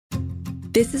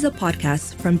This is a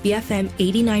podcast from BFM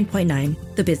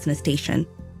 89.9, the business station.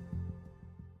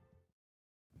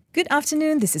 Good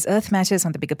afternoon, this is Earth Matters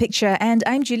on The Bigger Picture, and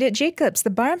I'm Juliet Jacobs. The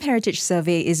Baram Heritage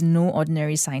Survey is no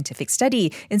ordinary scientific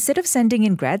study. Instead of sending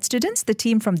in grad students, the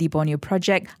team from the Borneo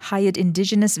Project hired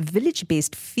indigenous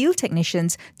village-based field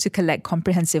technicians to collect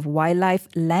comprehensive wildlife,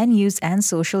 land use and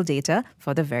social data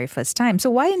for the very first time. So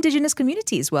why indigenous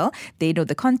communities? Well, they know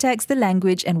the context, the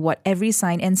language and what every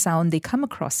sign and sound they come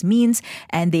across means,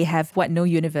 and they have what no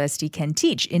university can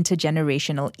teach,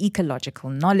 intergenerational ecological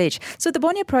knowledge. So the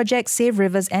Borneo Project, Save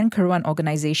Rivers and Keruan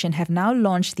organization have now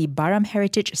launched the Baram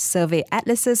Heritage Survey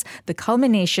Atlases, the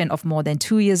culmination of more than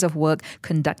 2 years of work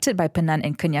conducted by Penan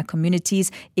and Kenyah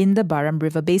communities in the Baram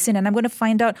River Basin. And I'm going to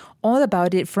find out all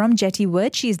about it from Jetty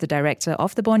Word. She's the director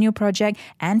of the Borneo Project,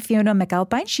 and Fiona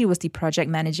McAlpine. She was the project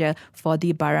manager for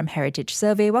the Baram Heritage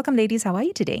Survey. Welcome, ladies. How are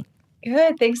you today?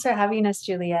 Good. Thanks for having us,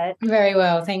 Juliet. Very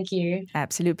well. Thank you.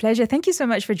 Absolute pleasure. Thank you so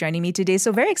much for joining me today.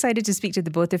 So very excited to speak to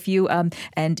the both of you. And,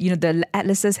 the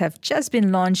atlases have just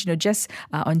been launched, just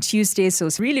on Tuesday. So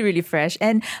it's really, really fresh.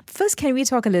 And first, can we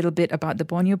talk a little bit about the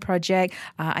Borneo Project?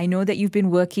 I know that you've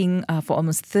been working for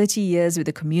almost 30 years with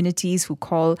the communities who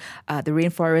call the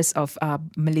rainforest of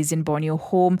Malaysian Borneo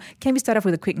home. Can we start off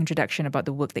with a quick introduction about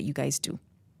the work that you guys do?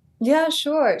 Yeah,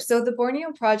 sure. So the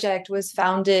Borneo Project was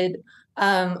founded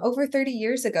over 30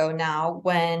 years ago now,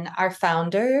 when our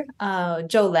founder,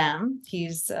 Joe Lam,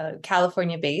 he's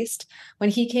California based, when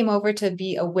he came over to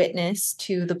be a witness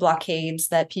to the blockades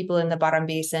that people in the Baram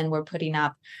Basin were putting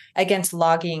up against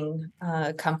logging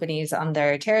companies on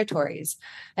their territories.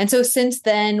 And so since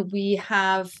then, we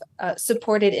have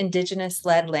supported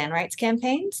Indigenous-led land rights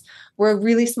campaigns. We're a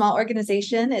really small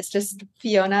organization. It's just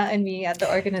Fiona and me at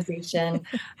the organization.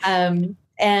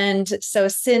 And so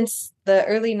since the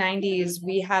early 90s,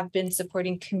 we have been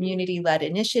supporting community-led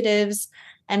initiatives,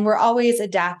 and we're always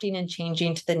adapting and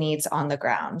changing to the needs on the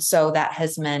ground. So that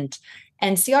has meant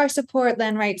NCR support,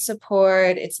 land rights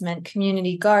support. It's meant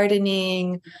community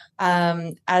gardening,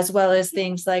 as well as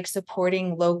things like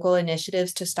supporting local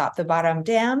initiatives to stop the Baram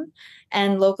Dam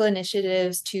and local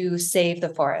initiatives to save the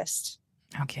forest.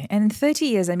 Okay. And in 30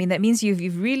 years, that means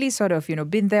you've really sort of,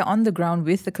 been there on the ground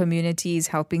with the communities,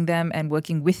 helping them and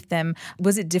working with them.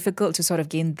 Was it difficult to sort of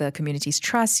gain the community's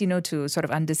trust, to sort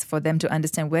of for them to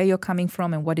understand where you're coming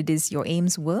from and what it is your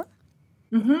aims were?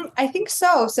 Mm-hmm. I think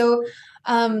so. So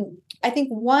I think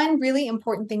one really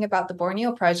important thing about the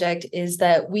Borneo Project is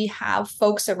that we have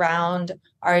folks around,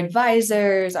 our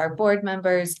advisors, our board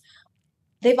members.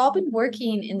 They've all been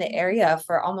working in the area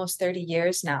for almost 30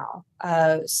 years now.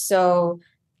 So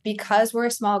because we're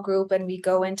a small group and we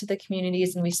go into the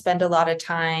communities and we spend a lot of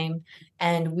time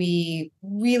and we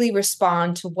really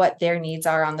respond to what their needs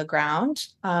are on the ground,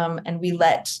 and we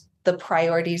let the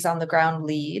priorities on the ground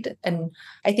lead. And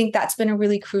I think that's been a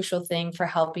really crucial thing for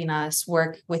helping us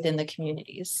work within the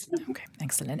communities. Okay,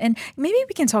 excellent. And maybe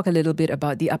we can talk a little bit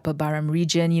about the Upper Baram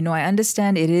region. I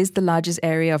understand it is the largest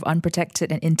area of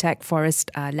unprotected and intact forest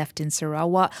left in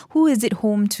Sarawak. Who is it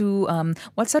home to?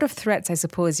 What sort of threats, I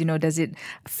suppose, does it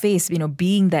face,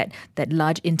 being that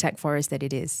large intact forest that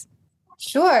it is?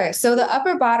 Sure. So the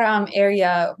Upper Baram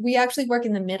area, we actually work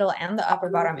in the middle and the Upper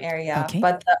Baram area, okay.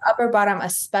 But the Upper Baram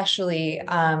especially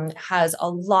has a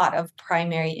lot of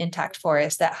primary intact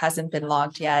forest that hasn't been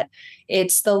logged yet.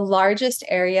 It's the largest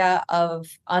area of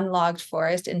unlogged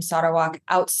forest in Sarawak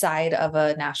outside of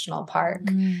a national park.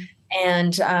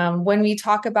 And when we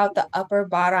talk about the Upper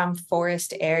Baram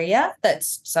forest area,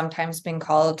 that's sometimes been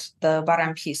called the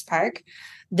Baram Peace Park,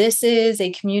 this is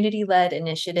a community-led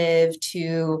initiative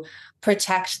to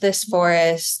protect this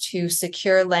forest, to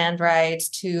secure land rights,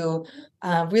 to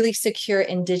really secure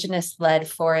Indigenous-led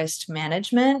forest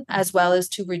management, as well as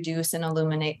to reduce and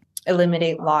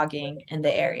eliminate logging in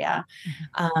the area.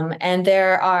 And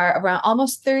there are around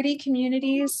almost 30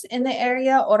 communities in the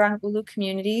area, Orang Ulu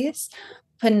communities.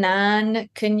 Penan,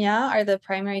 Kenyah are the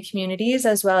primary communities,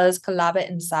 as well as Kelabit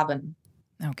and Sabun.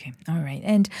 Okay, all right.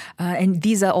 And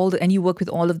these are all, and you work with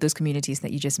all of those communities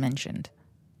that you just mentioned?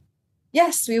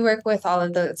 Yes, we work with all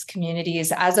of those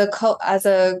communities as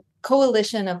a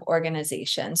coalition of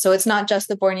organizations. So it's not just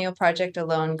the Borneo Project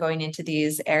alone going into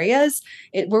these areas.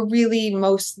 We're really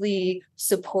mostly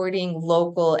supporting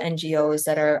local NGOs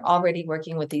that are already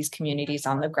working with these communities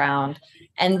on the ground.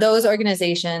 And those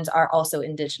organizations are also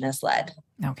Indigenous-led.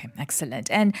 Okay, excellent.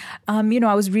 And, I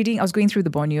was going through the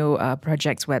Borneo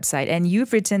Project's website, and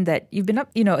you've written that you've been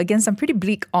up, against some pretty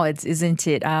bleak odds, isn't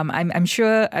it? I'm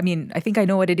sure, I think I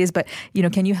know what it is, but,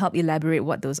 can you help elaborate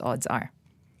what those odds are?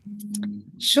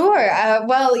 Sure.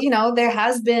 Well, there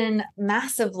has been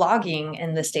massive logging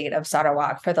in the state of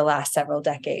Sarawak for the last several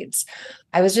decades.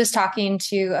 I was just talking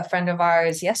to a friend of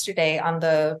ours yesterday on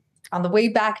the way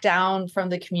back down from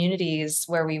the communities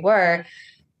where we were.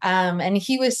 And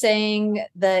he was saying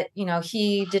that,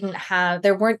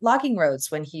 there weren't logging roads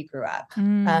when he grew up.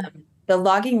 The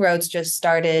logging roads just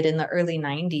started in the early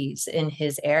 90s in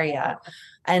his area.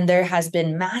 And there has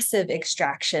been massive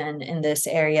extraction in this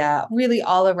area, really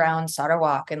all around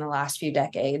Sarawak in the last few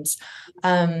decades.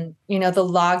 The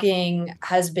logging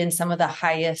has been some of the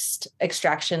highest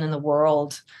extraction in the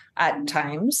world at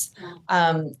times.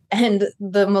 And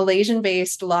the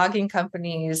Malaysian-based logging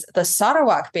companies, the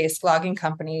Sarawak-based logging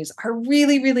companies are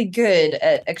really, really good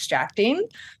at extracting.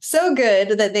 So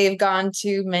good that they've gone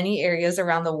to many areas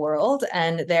around the world,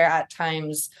 and they're at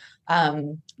times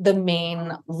the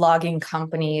main logging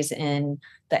companies in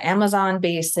the Amazon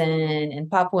basin, in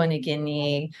Papua New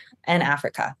Guinea, and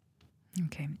Africa.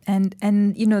 Okay. And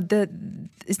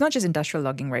it's not just industrial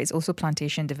logging, right? It's also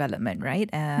plantation development, right?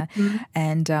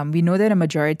 And we know that a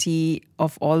majority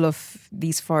of all of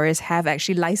these forests have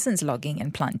actually licensed logging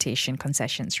and plantation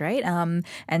concessions, right?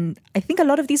 And I think a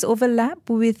lot of these overlap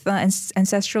with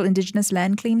ancestral indigenous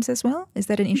land claims as well. Is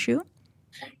that an issue?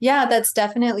 Yeah, that's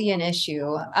definitely an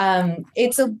issue.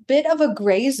 It's a bit of a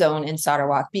gray zone in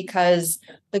Sarawak because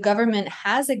the government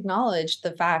has acknowledged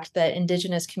the fact that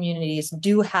Indigenous communities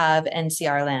do have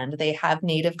NCR land. They have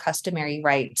native customary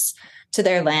rights to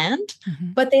their land,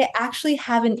 but they actually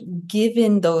haven't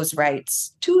given those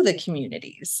rights to the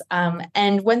communities.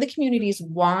 And when the communities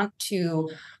want to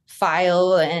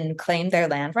file and claim their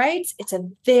land rights, it's a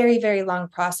very, very long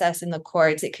process in the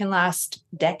courts. It can last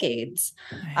decades.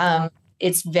 Right.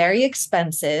 It's very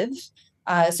expensive.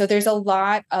 So there's a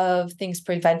lot of things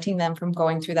preventing them from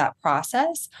going through that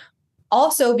process.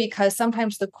 Also, because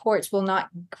sometimes the courts will not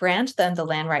grant them the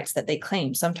land rights that they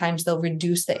claim. Sometimes they'll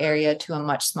reduce the area to a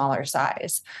much smaller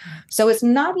size. So it's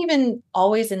not even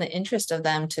always in the interest of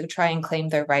them to try and claim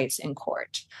their rights in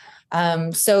court.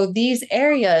 So these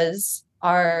areas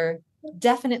are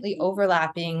definitely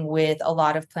overlapping with a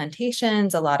lot of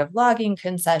plantations, a lot of logging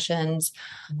concessions.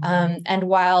 And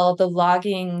while the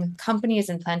logging companies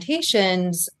and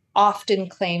plantations often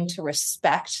claim to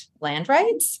respect land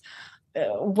rights,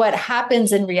 what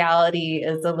happens in reality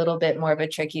is a little bit more of a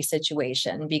tricky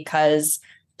situation because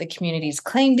the communities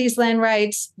claim these land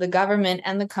rights, the government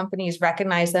and the companies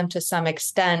recognize them to some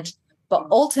extent, but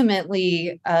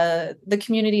ultimately the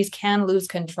communities can lose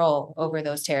control over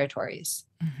those territories.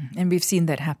 And we've seen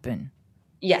that happen.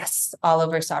 Yes, all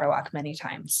over Sarawak many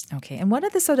times. Okay. And what are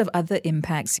the sort of other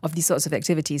impacts of these sorts of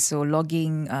activities? So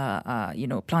logging,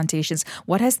 plantations.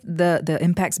 What has the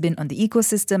impacts been on the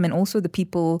ecosystem and also the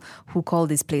people who call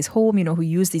this place home, who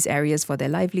use these areas for their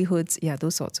livelihoods? Yeah,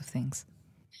 those sorts of things.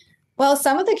 Well,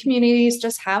 some of the communities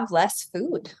just have less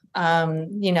food.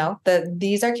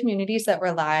 These are communities that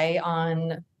rely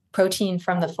on protein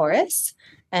from the forests.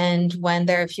 And when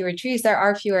there are fewer trees, there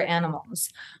are fewer animals.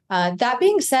 That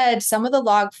being said, some of the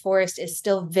log forest is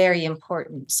still very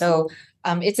important. So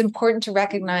it's important to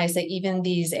recognize that even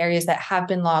these areas that have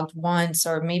been logged once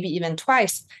or maybe even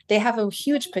twice, they have a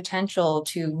huge potential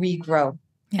to regrow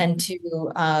and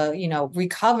to,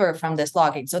 recover from this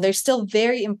logging. So they're still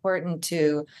very important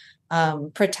to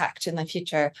protect in the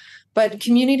future. But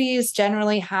communities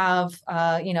generally have,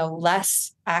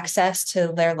 less access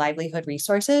to their livelihood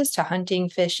resources, to hunting,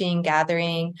 fishing,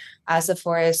 gathering, as the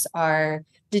forests are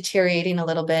deteriorating a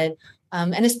little bit.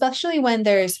 And especially when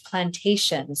there's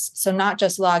plantations, so not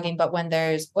just logging, but when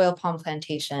there's oil palm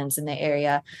plantations in the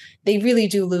area, they really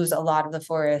do lose a lot of the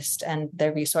forest and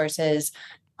their resources.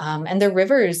 And their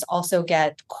rivers also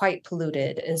get quite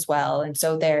polluted as well. And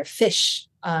so their fish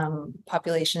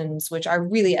populations, which are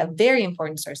really a very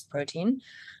important source of protein,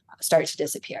 start to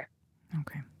disappear.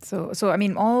 Okay. So I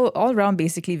mean, all around,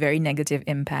 basically very negative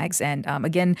impacts. And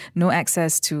again, no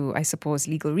access to, I suppose,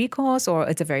 legal recourse, or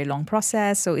it's a very long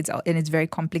process. So it's very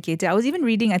complicated. I was even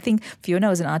reading, I think, Fiona,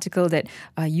 was an article that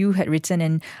you had written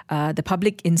in the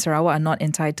public in Sarawak are not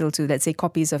entitled to, let's say,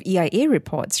 copies of EIA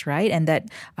reports, right? And that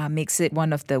makes it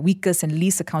one of the weakest and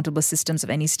least accountable systems of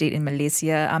any state in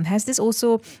Malaysia. Has this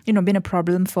also, been a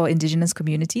problem for indigenous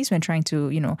communities when trying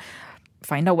to,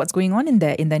 find out what's going on in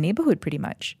their neighborhood, pretty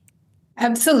much?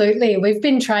 Absolutely. We've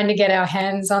been trying to get our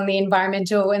hands on the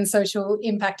environmental and social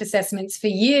impact assessments for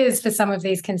years for some of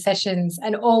these concessions,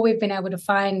 and all we've been able to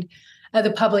find are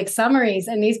the public summaries.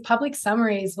 And these public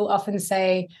summaries will often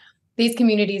say these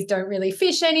communities don't really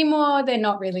fish anymore, they're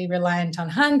not really reliant on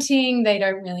hunting, they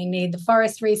don't really need the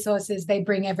forest resources, they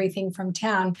bring everything from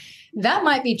town. That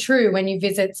might be true when you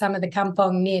visit some of the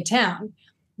kampong near town.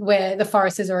 where the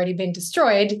forest has already been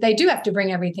destroyed, they do have to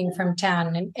bring everything from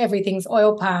town and everything's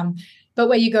oil palm. But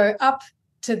where you go up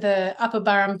to the Upper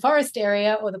Burrum forest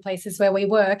area or the places where we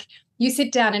work, you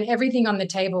sit down and everything on the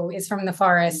table is from the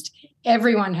forest.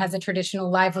 Everyone has a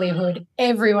traditional livelihood.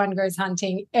 Everyone goes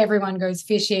hunting. Everyone goes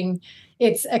fishing.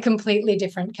 It's a completely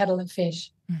different kettle of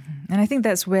fish. Mm-hmm. And I think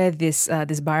that's where this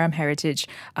Barham Heritage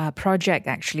project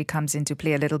actually comes into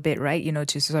play a little bit, right?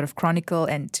 To sort of chronicle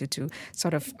and to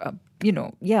sort of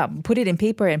put it in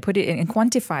paper and put it in and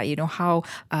quantify, how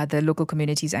the local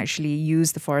communities actually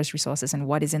use the forest resources and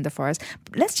what is in the forest.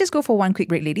 Let's just go for one quick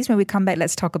break, ladies. When we come back,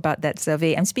 let's talk about that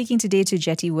survey. I'm speaking today to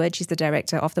Jetty Word. She's the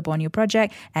director of the Borneo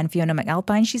Project, and Fiona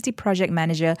McAlpine. She's the project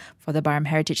manager for the Barham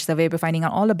Heritage Survey. We're finding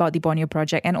out all about the Borneo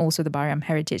Project and also the Barham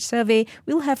Heritage Survey.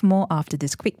 We'll have more after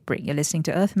this quick break. You're listening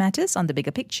to Earth Matters on The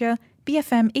Bigger Picture,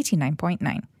 BFM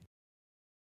 89.9.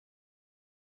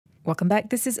 Welcome back.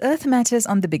 This is Earth Matters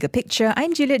on The Bigger Picture.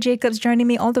 I'm Juliet Jacobs. Joining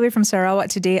me all the way from Sarawak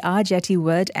today are Jetty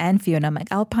Word and Fiona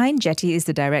McAlpine. Jetty is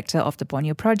the director of the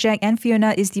Borneo Project and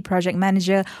Fiona is the project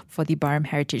manager for the Barham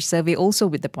Heritage Survey, also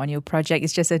with the Borneo Project.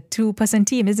 It's just a two-person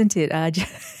team, isn't it?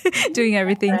 Doing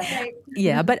everything.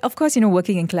 Yeah, but of course,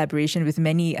 working in collaboration with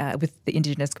many, with the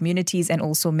indigenous communities and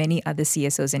also many other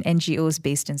CSOs and NGOs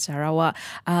based in Sarawak.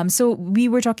 So we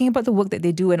were talking about the work that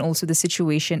they do and also the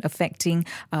situation affecting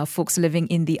folks living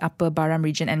in the Upper Barham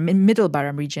region and Middle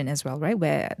Barham region as well, right?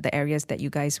 Where the areas that you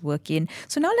guys work in.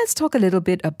 So now let's talk a little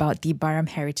bit about the Barham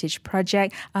Heritage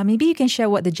Project. Maybe you can share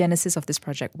what the genesis of this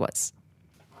project was.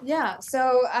 Yeah,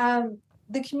 so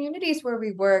the communities where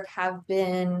we work have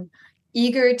been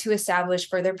eager to establish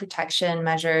further protection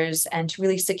measures and to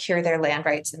really secure their land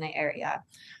rights in the area.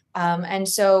 And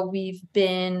so we've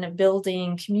been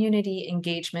building community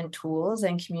engagement tools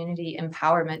and community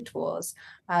empowerment tools.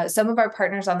 Some of our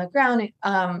partners on the ground,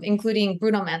 including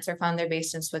Bruno Manser Fund, they're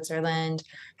based in Switzerland,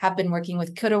 have been working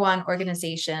with Kurawan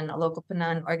Organization, a local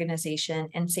Penan organization,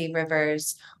 and Save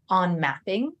Rivers on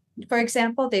mapping. For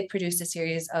example, they produced a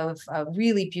series of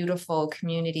really beautiful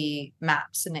community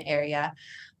maps in the area.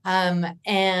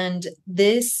 And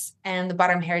this and the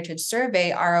Barham Heritage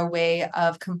Survey are a way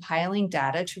of compiling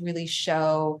data to really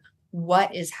show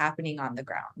what is happening on the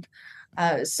ground.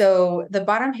 So the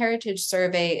Barham Heritage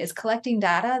Survey is collecting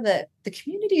data that the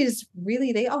communities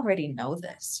really, they already know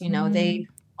this, they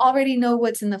already know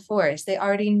what's in the forest. They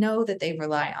already know that they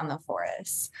rely on the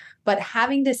forests. But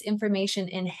having this information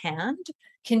in hand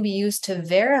can be used to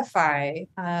verify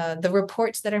the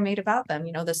reports that are made about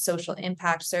them, the social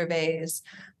impact surveys,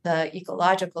 the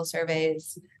ecological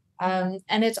surveys. And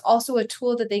it's also a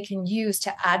tool that they can use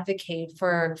to advocate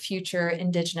for future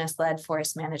Indigenous-led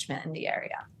forest management in the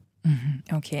area.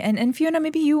 Mm-hmm. Okay. And Fiona,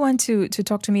 maybe you want to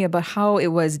talk to me about how it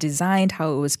was designed,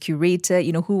 how it was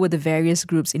curated, who were the various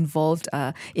groups involved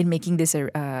in making this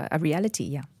a reality?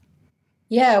 Yeah.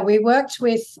 Yeah, we worked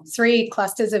with 3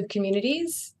 clusters of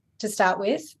communities to start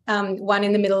with, 1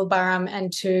 in the Middle Barham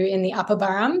and 2 in the Upper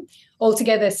Barham.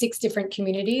 Altogether, 6 different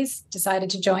communities decided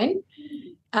to join.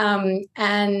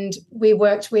 And we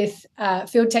worked with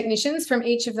field technicians from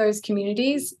each of those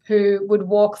communities who would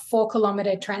walk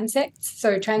 4-kilometre transects.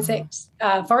 So transect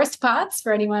forest paths,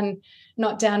 for anyone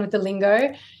not down with the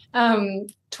lingo,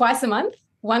 twice a month,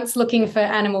 once looking for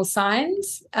animal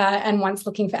signs and once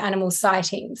looking for animal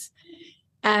sightings.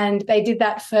 And they did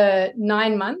that for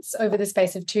 9 months over the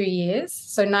space of 2 years.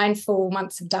 So 9 full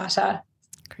months of data.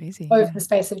 Crazy. Over the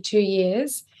space of 2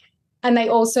 years. And they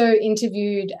also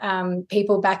interviewed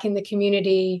people back in the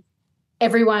community,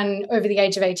 everyone over the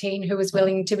age of 18 who was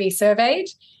willing to be surveyed,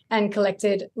 and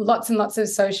collected lots and lots of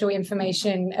social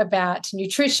information about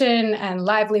nutrition and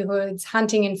livelihoods,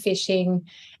 hunting and fishing,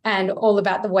 and all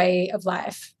about the way of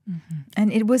life. Mm-hmm.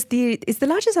 And it's the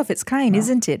largest of its kind,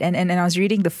 isn't it? And I was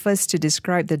reading the first to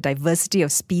describe the diversity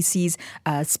of species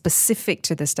specific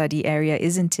to the study area,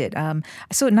 isn't it?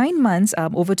 So 9 months,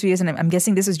 over 2 years, and I'm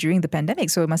guessing this was during the pandemic,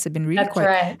 so it must have been really That's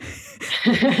right.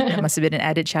 That must have been an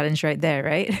added challenge right there,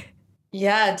 right?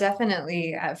 Yeah,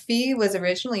 definitely. Fee was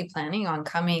originally planning on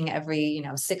coming every,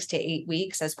 6 to 8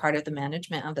 weeks as part of the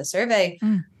management of the survey.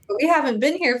 But we haven't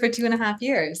been here for 2.5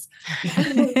 years.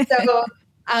 So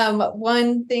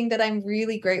one thing that I'm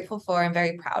really grateful for and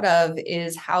very proud of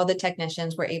is how the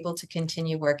technicians were able to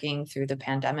continue working through the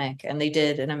pandemic, and they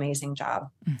did an amazing job.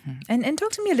 Mm-hmm. And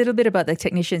talk to me a little bit about the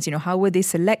technicians. How were they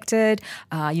selected?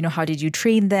 How did you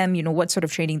train them? What sort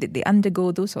of training did they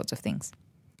undergo? Those sorts of things.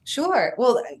 Sure.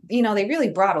 Well, they really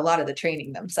brought a lot of the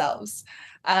training themselves.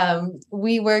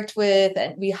 We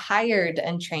hired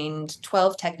and trained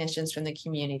 12 technicians from the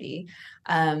community.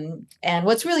 And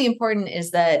what's really important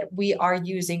is that we are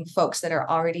using folks that are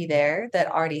already there,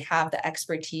 that already have the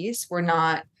expertise. We're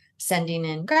not sending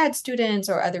in grad students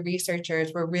or other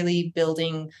researchers. We're really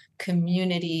building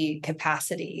community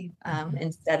capacity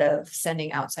instead of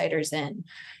sending outsiders in.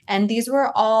 And these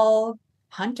were all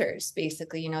hunters,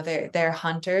 basically. They're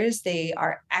hunters. They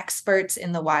are experts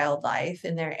in the wildlife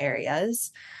in their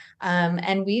areas.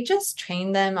 And we just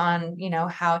trained them on,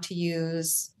 how to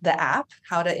use the app,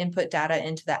 how to input data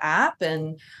into the app,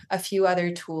 and a few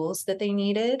other tools that they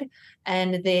needed.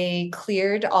 And they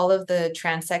cleared all of the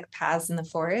transect paths in the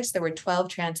forest. There were 12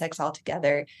 transects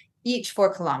altogether, each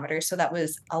 4 kilometers. So that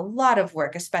was a lot of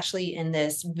work, especially in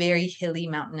this very hilly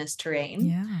mountainous terrain.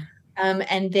 Yeah.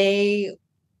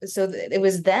 It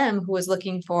was them who was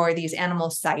looking for these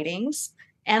animal sightings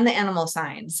and the animal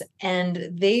signs. And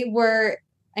they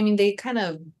kind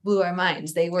of blew our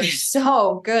minds. They were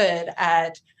so good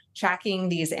at tracking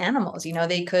these animals.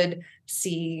 They could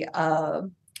see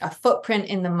a footprint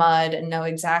in the mud and know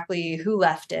exactly who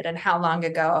left it and how long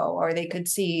ago, or they could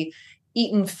see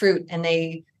eaten fruit and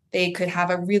they could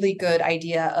have a really good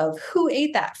idea of who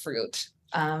ate that fruit.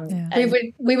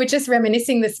 We were just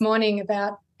reminiscing this morning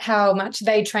about how much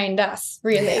they trained us,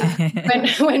 really,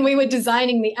 when we were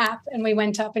designing the app, and we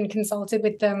went up and consulted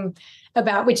with them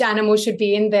about which animals should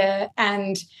be in there.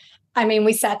 And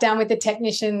we sat down with the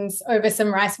technicians over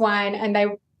some rice wine, and they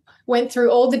went through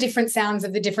all the different sounds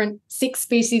of the different 6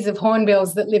 species of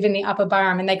hornbills that live in the Upper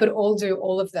Burrum, and they could all do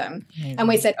all of them. Amazing. And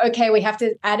we said, okay, we have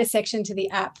to add a section to the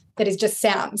app that is just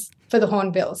sounds for the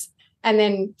hornbills, and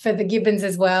then for the gibbons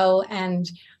as well. And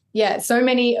so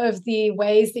many of the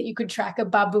ways that you could track a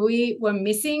babui were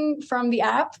missing from the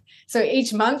app. So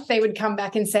each month they would come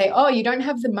back and say, oh, you don't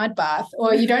have the mud bath,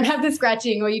 or you don't have the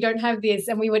scratching, or you don't have this.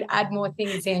 And we would add more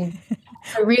things in.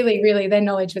 So really, really, their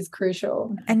knowledge was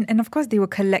crucial. And of course, they were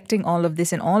collecting all of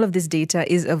this, and all of this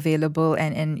data is available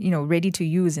and ready to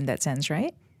use in that sense,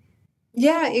 right?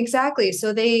 Yeah, exactly.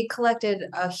 So they collected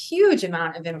a huge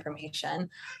amount of information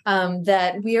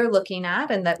that we are looking at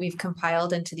and that we've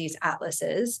compiled into these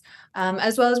atlases,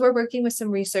 as well as we're working with some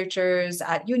researchers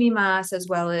at UNIMAS, as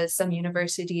well as some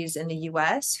universities in the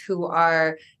US who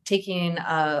are taking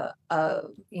a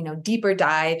deeper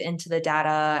dive into the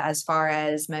data as far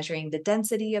as measuring the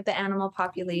density of the animal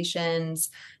populations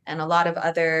and a lot of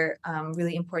other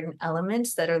really important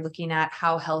elements that are looking at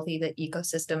how healthy the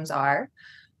ecosystems are.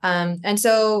 And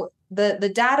so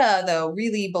the data, though,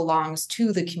 really belongs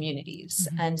to the communities.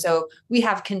 Mm-hmm. And so we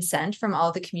have consent from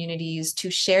all the communities to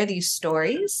share these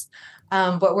stories,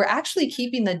 but we're actually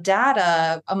keeping the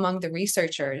data among the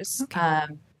researchers. Okay.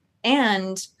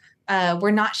 And we're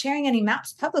not sharing any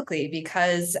maps publicly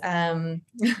because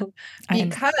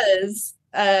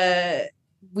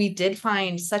we did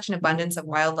find such an abundance of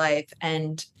wildlife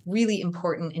and really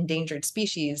important endangered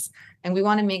species. And we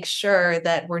want to make sure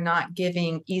that we're not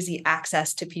giving easy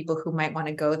access to people who might want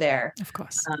to go there, of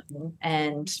course,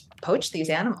 and poach these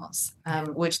animals,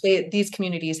 which these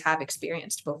communities have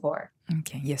experienced before.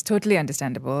 Okay, yes, totally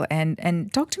understandable.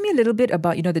 And talk to me a little bit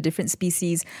about the different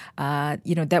species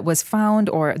that was found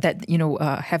or that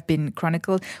have been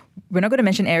chronicled. We're not going to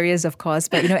mention areas, of course,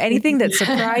 but anything that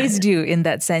surprised you in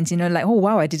that sense. Like, oh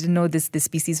wow, I didn't know this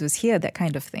species was here. That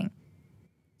kind of thing.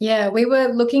 Yeah, we were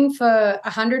looking for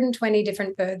 120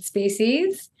 different bird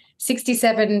species,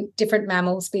 67 different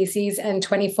mammal species, and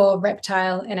 24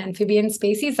 reptile and amphibian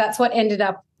species. That's what ended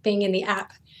up being in the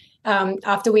app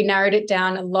after we narrowed it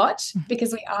down a lot,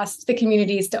 because we asked the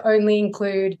communities to only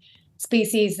include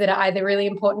species that are either really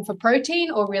important for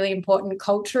protein or really important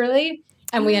culturally.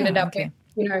 And we ended up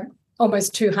with,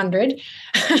 almost 200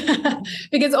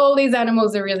 because all these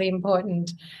animals are really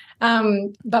important.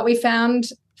 But we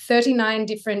found 39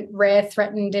 different rare,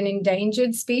 threatened and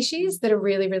endangered species that are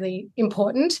really, really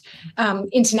important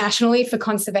internationally for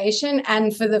conservation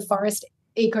and for the forest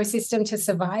ecosystem to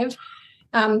survive.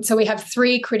 So we have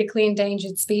 3 critically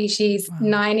endangered species,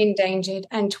 9 endangered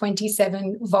and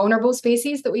 27 vulnerable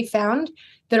species that we found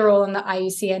that are all on the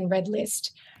IUCN Red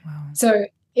List. Wow. So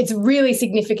it's really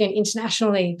significant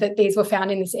internationally that these were found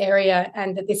in this area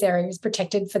and that this area is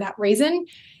protected for that reason.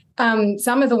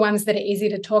 Some of the ones that are easy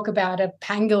to talk about are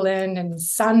pangolin and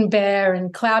sun bear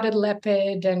and clouded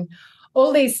leopard and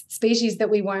all these species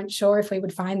that we weren't sure if we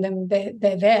would find them. They're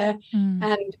there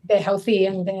and they're healthy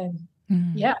and they're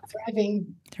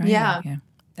thriving. Yeah.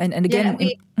 And again,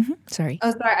 sorry.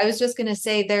 Oh, sorry. I was just going to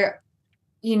say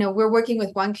we're working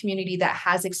with one community that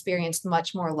has experienced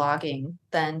much more logging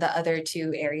than the other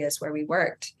two areas where we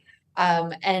worked.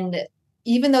 And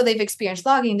even though they've experienced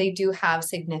logging, they do have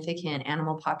significant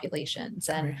animal populations,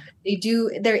 and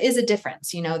there is a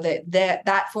difference,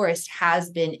 that forest has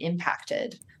been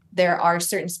impacted. There are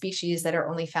certain species that are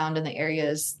only found in the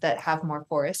areas that have more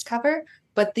forest cover,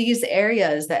 but these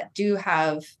areas that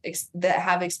have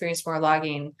experienced more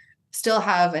logging still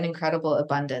have an incredible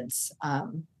abundance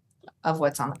of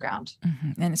what's on the ground.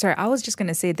 Mm-hmm. And sorry, I was just going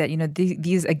to say that,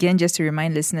 these, again, just to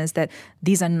remind listeners that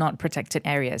these are not protected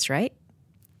areas, right?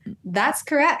 That's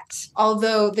correct.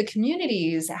 Although the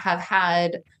communities have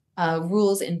had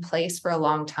rules in place for a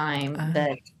long time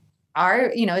that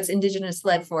are, it's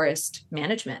Indigenous-led forest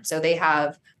management. So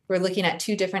we're looking at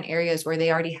two different areas where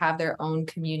they already have their own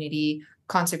community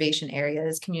conservation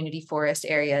areas, community forest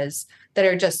areas that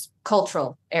are just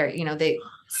cultural area.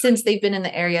 Since they've been in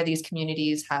the area, these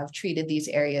communities have treated these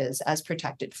areas as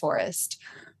protected forest.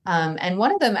 And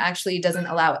one of them actually doesn't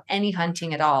allow any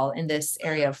hunting at all in this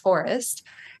area of forest.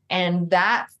 And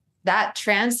that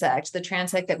transect, the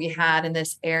transect that we had in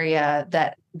this area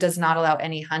that does not allow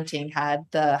any hunting, had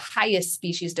the highest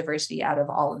species diversity out of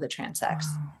all of the transects.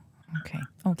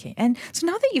 Oh, okay. And so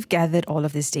now that you've gathered all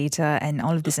of this data and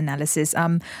all of this analysis,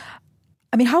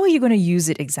 how are you going to use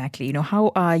it exactly?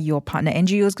 How are your partner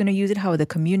NGOs going to use it? How are the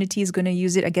communities going to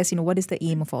use it? I guess, what is the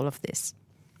aim of all of this?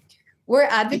 We're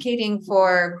advocating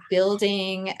for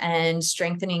building and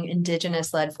strengthening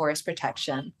Indigenous-led forest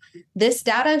protection. This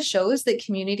data shows that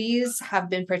communities have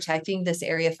been protecting this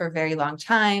area for a very long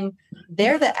time.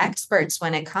 They're the experts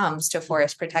when it comes to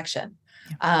forest protection.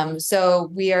 So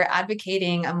we are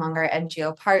advocating among our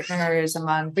NGO partners,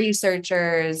 among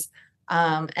researchers,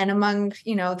 and among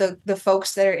the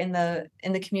folks that are in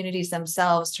the communities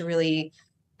themselves to really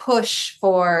push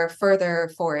for further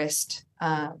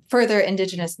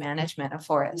Indigenous management of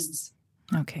forests.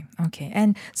 Okay.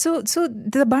 And so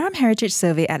the Barham Heritage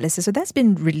Survey Atlas, so that's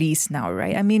been released now,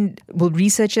 right? Will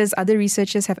other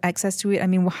researchers have access to it?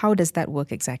 How does that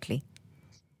work exactly?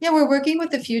 Yeah, we're working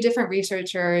with a few different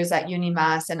researchers at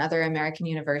UniMass and other American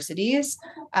universities.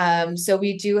 So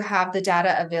we do have the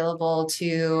data available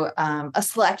to a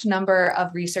select number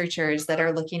of researchers that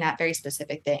are looking at very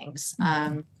specific things.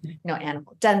 Animal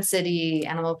density,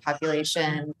 animal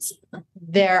populations.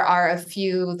 There are a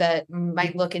few that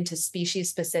might look into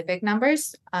species-specific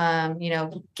numbers.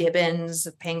 Gibbons,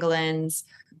 pangolins.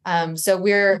 So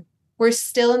we're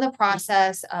still in the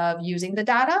process of using the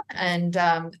data, and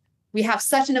we have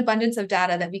such an abundance of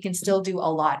data that we can still do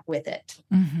a lot with it.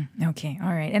 Mm-hmm. Okay. All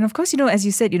right. And of course, as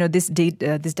you said, this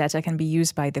data can be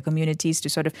used by the communities to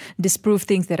sort of disprove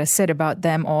things that are said about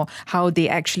them or how they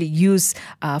actually use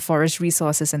forest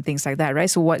resources and things like that, right?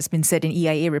 So what's been said in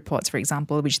EIA reports, for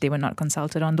example, which they were not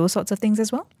consulted on, those sorts of things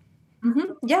as well?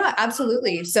 Mm-hmm. Yeah,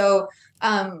 absolutely. So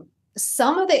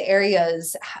some of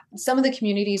the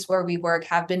communities where we work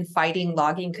have been fighting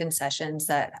logging concessions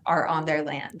that are on their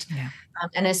land. Yeah.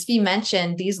 And as Fee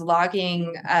mentioned, these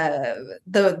logging,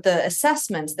 the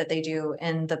assessments that they do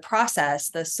in the process,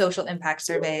 the social impact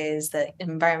surveys, the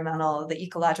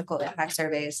ecological impact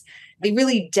surveys, they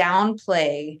really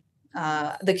downplay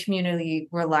the community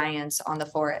reliance on the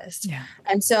forest. Yeah.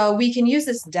 And so we can use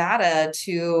this data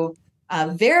to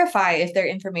verify if their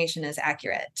information is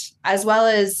accurate, as well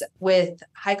as with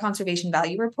high conservation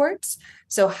value reports.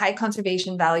 So high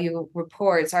conservation value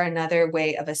reports are another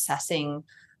way of assessing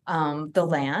the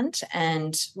land,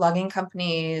 and logging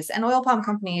companies and oil palm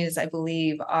companies, I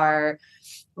believe, are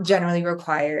generally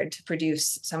required to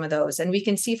produce some of those. And we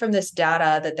can see from this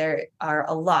data that there are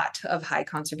a lot of high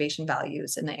conservation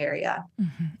values in the area.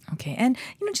 Mm-hmm. Okay. And,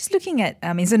 just looking at,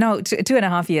 so now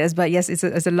 2.5 years, but yes, it's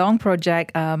a long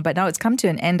project, but now it's come to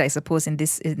an end, I suppose, in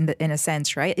a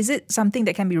sense, right? Is it something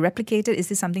that can be replicated? Is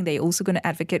this something that you're also going to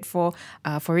advocate for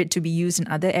it to be used in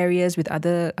other areas with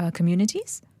other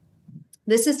communities?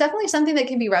 This is definitely something that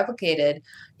can be replicated.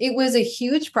 It was a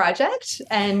huge project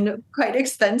and quite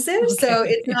expensive, so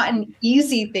it's not an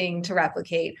easy thing to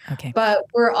replicate. Okay. But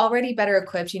we're already better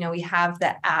equipped. We have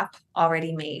the app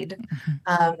already made.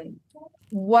 Mm-hmm.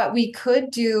 What we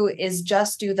could do is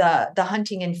just do the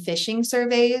hunting and fishing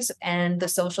surveys and the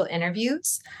social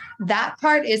interviews. That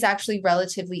part is actually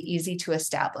relatively easy to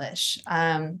establish,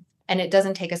 and it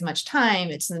doesn't take as much time.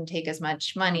 It doesn't take as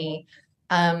much money,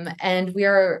 and we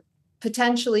are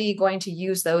potentially going to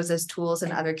use those as tools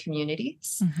in other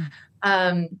communities.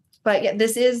 Mm-hmm. But yeah,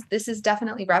 this is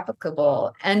definitely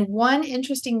replicable. And one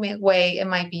interesting way it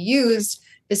might be used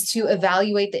is to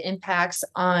evaluate the impacts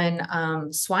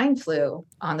on swine flu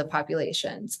on the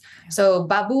populations. Yeah. So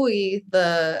babui,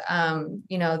 the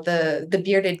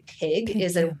bearded pig,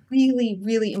 is a really,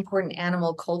 really important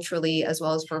animal culturally as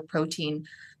well as for protein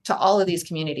to all of these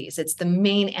communities. It's the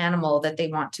main animal that they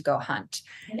want to go hunt.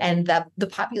 And the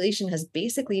population has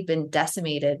basically been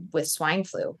decimated with swine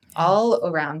flu all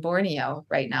around Borneo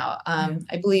right now.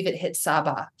 I believe it hit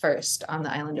Sabah first on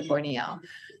the island of Borneo.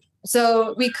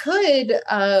 So we could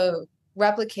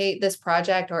replicate this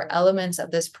project or elements of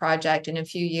this project in a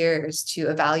few years to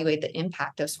evaluate the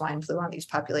impact of swine flu on these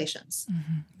populations.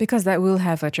 Mm-hmm. Because that will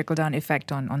have a trickle-down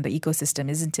effect on the ecosystem,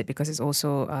 isn't it? Because it's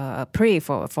also a prey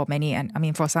for many, and I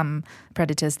mean for some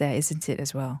predators there, isn't it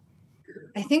as well?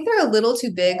 I think they're a little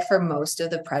too big for most of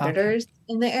the predators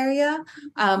in the area,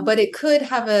 but it could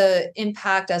have an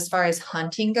impact as far as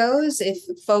hunting goes. If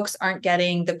folks aren't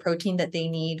getting the protein that they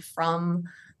need from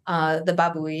the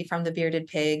babui, from the bearded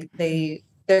pig,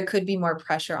 there could be more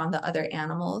pressure on the other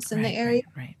animals in the area.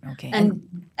 Right. Okay.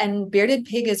 And bearded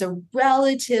pig is a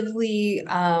relatively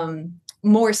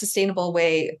more sustainable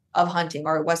way of hunting,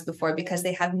 or it was before, because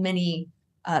they have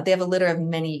they have a litter of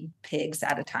many pigs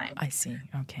at a time. I see.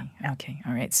 Okay.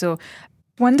 All right. So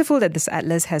wonderful that this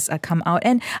atlas has come out.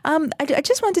 And I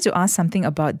just wanted to ask something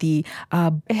about the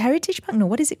Heritage Park. No,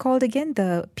 what is it called again?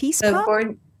 The Peace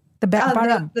Park? The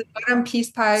Baram. The Baram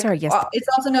Peace Park. Sorry, yes. It's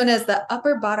also known as the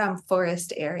Upper Baram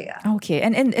Forest Area. Okay.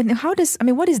 And what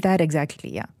is that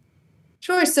exactly? Yeah.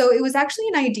 Sure. So it was actually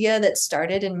an idea that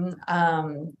started in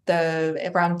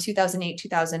around 2008,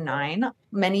 2009.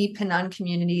 Many Penan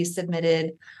communities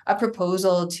submitted a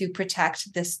proposal to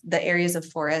protect the areas of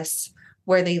forests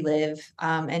where they live,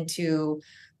 and to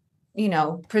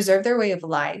preserve their way of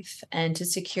life and to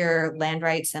secure land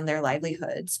rights and their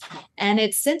livelihoods. And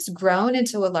it's since grown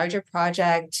into a larger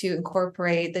project to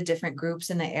incorporate the different groups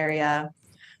in the area.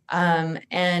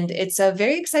 And it's a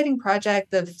very exciting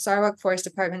project. The Sarawak Forest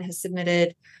Department has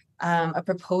submitted a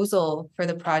proposal for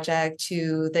the project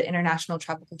to the International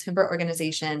Tropical Timber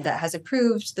Organization that has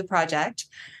approved the project.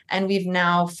 And we've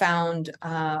now found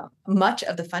much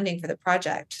of the funding for the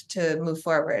project to move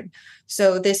forward.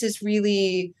 So this is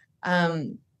really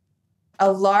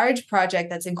a large project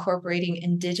that's incorporating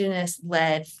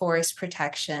Indigenous-led forest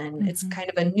protection. Mm-hmm. It's kind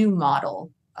of a new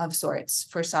model of sorts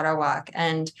for Sarawak.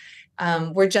 And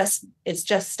it's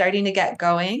just starting to get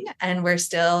going, and we're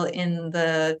still in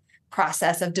the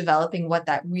process of developing what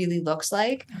that really looks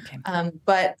like. Okay.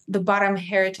 But the Baram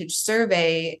Heritage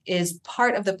Survey is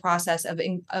part of the process of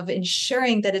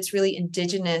ensuring that it's really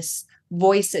Indigenous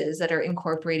voices that are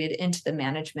incorporated into the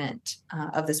management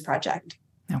of this project.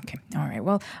 Okay. All right.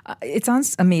 Well, it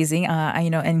sounds amazing.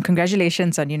 And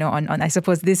congratulations on I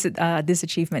suppose this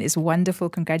achievement is wonderful.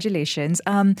 Congratulations.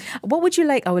 What would you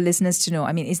like our listeners to know?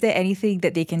 I mean, is there anything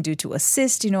that they can do to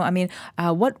assist?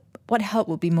 What help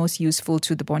would be most useful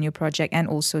to the Borneo Project and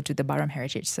also to the Baram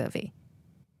Heritage Survey?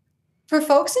 For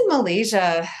folks in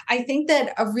Malaysia, I think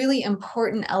that a really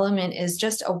important element is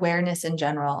just awareness in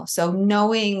general. So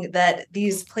knowing that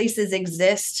these places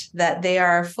exist, that they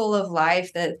are full of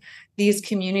life, that these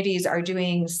communities are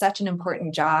doing such an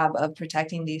important job of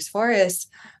protecting these forests,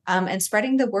 and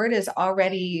spreading the word is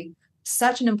already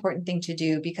such an important thing to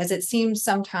do, because it seems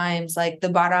sometimes like the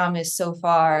Baram is so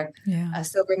far,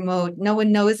 so remote, no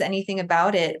one knows anything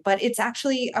about it, but it's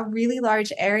actually a really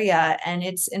large area, and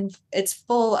it's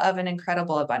full of an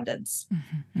incredible abundance.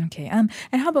 Mm-hmm. Okay. And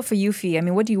how about for you, Fee? I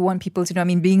mean, what do you want people to know? I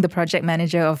mean, being the project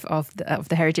manager of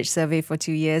the Heritage Survey for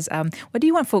 2 years, what do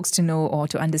you want folks to know or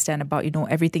to understand about,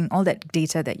 everything, all that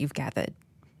data that you've gathered?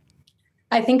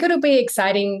 I think it'll be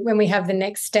exciting when we have the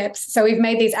next steps. So we've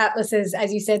made these atlases,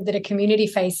 as you said, that are community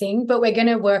facing, but we're going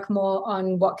to work more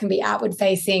on what can be outward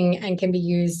facing and can be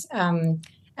used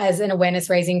as an awareness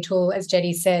raising tool, as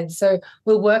Jetty said. So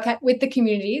we'll work with the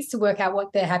communities to work out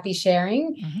what they're happy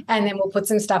sharing, mm-hmm. and then we'll put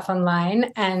some stuff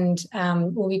online, and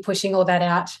we'll be pushing all that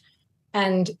out.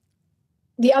 And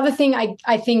the other thing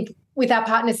I think with our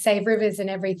partners, Save Rivers and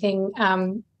everything,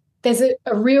 there's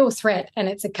a real threat, and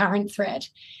it's a current threat.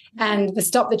 And the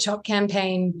Stop the Chop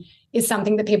campaign is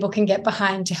something that people can get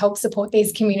behind to help support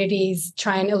these communities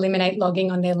try and eliminate logging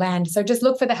on their land. So just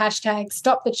look for the hashtag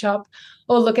Stop the Chop,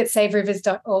 or look at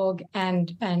saverivers.org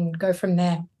and go from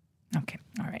there. Okay.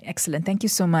 All right, excellent. Thank you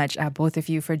so much, both of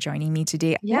you, for joining me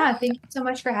today. Yeah, thank you so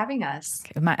much for having us.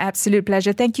 Okay, my absolute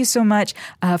pleasure. Thank you so much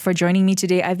for joining me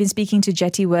today. I've been speaking to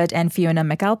Jetty Word and Fiona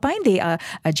McAlpine.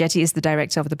 Jetty is the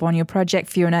director of the Borneo Project.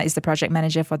 Fiona is the project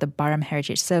manager for the Baram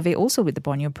Heritage Survey, also with the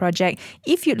Borneo Project.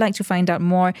 If you'd like to find out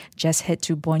more, just head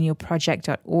to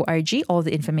borneoproject.org. All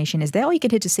the information is there. Or you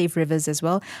can head to Safe Rivers as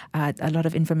well. A lot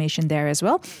of information there as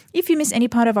well. If you miss any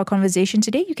part of our conversation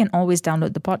today, you can always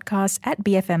download the podcast at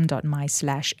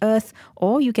bfm.my/earth,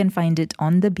 or you can find it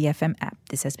on the BFM app.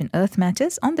 This has been Earth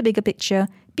Matters on The Bigger Picture,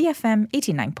 BFM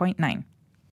 89.9.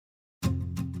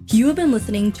 You have been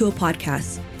listening to a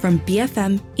podcast from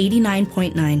BFM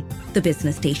 89.9, the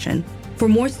business station. For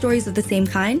more stories of the same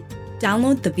kind,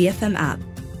 download the BFM app.